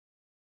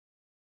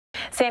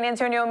San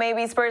Antonio may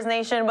be Spurs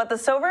Nation, but the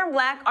Silver and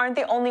Black aren't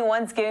the only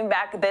ones giving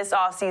back this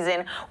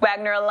offseason.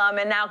 Wagner alum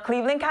and now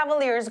Cleveland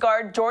Cavaliers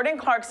guard Jordan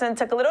Clarkson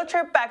took a little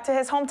trip back to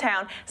his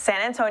hometown,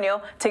 San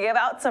Antonio, to give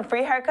out some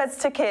free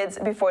haircuts to kids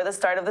before the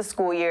start of the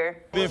school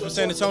year. Being from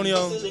San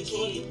Antonio,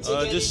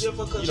 this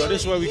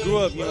is where we grew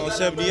up,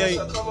 78,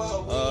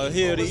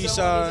 here the east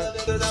side.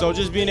 So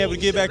just being able to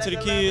get back to the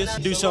kids,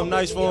 do something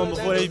nice for them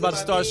before they about to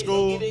start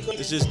school,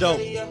 it's just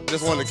dope.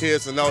 Just want the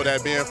kids to know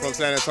that being from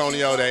San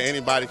Antonio, that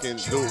anybody can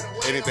do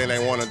anything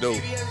they want to do.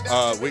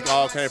 We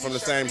all came from the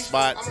same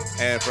spot,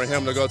 and for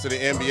him to go to the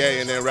NBA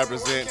and then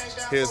represent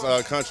his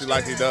country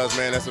like he does,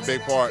 man, that's a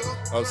big part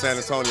of San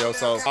Antonio.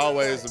 So I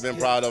always have been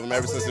proud of him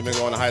ever since he's been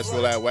going to high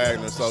school at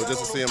Wagner. So just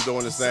to see him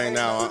doing this thing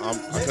now,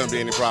 I couldn't be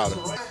any prouder.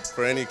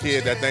 For any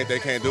kid that think they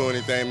can't do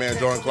anything, man,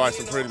 Jordan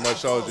Clarkson pretty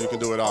much shows you can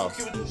do it all.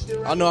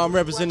 I know I'm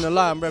representing a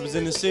lot. I'm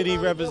representing the city,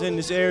 representing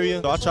this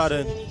area. So I try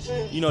to,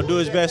 do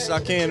as best as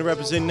I can to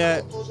represent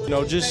that.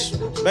 Just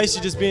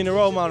basically just being a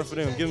role model for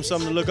them, give them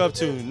something to look up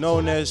to,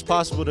 knowing that it's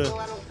possible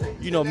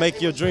to,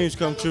 make your dreams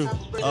come true.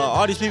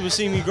 All these people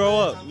see me grow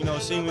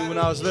up, see me when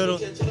I was little.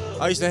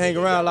 I used to hang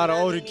around a lot of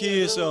older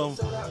kids, so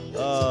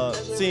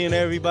seeing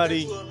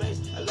everybody,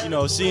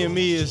 seeing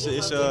me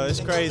it's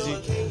crazy.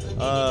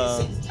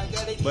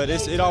 But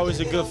it's always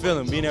a good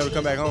feeling being able to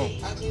come back home.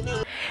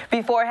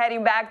 Before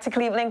heading back to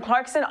Cleveland,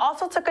 Clarkson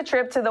also took a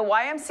trip to the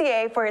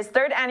YMCA for his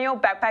 3rd annual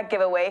backpack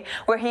giveaway,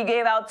 where he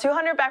gave out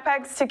 200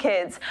 backpacks to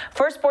kids.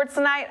 For Sports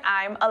Tonight,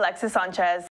 I'm Alexis Sanchez.